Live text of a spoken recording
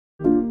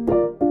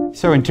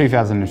So in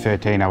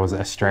 2013, I was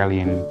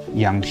Australian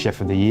Young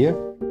Chef of the Year.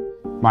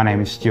 My name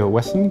is Stuart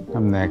Wesson.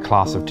 I'm the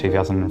class of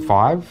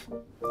 2005.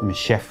 I'm a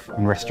chef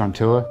and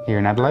restaurateur here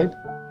in Adelaide.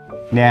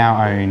 Now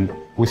I own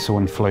Whistle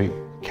and Flute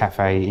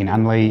Cafe in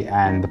Unley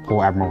and the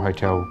Port Admiral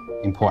Hotel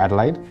in Port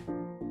Adelaide.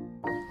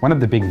 One of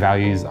the big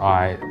values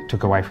I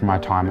took away from my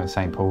time at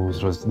St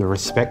Paul's was the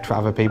respect for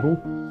other people.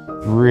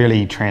 It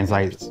really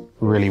translates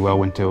really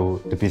well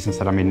into the business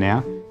that I'm in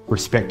now.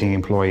 Respecting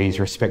employees,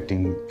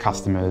 respecting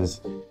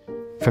customers.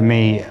 For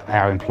me,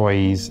 our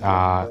employees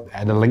are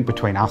the link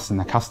between us and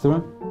the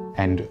customer,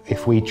 and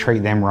if we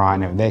treat them right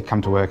and if they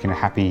come to work in a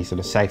happy, sort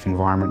of safe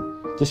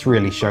environment, just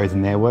really shows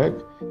in their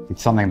work.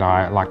 It's something that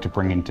I like to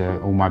bring into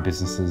all my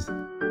businesses.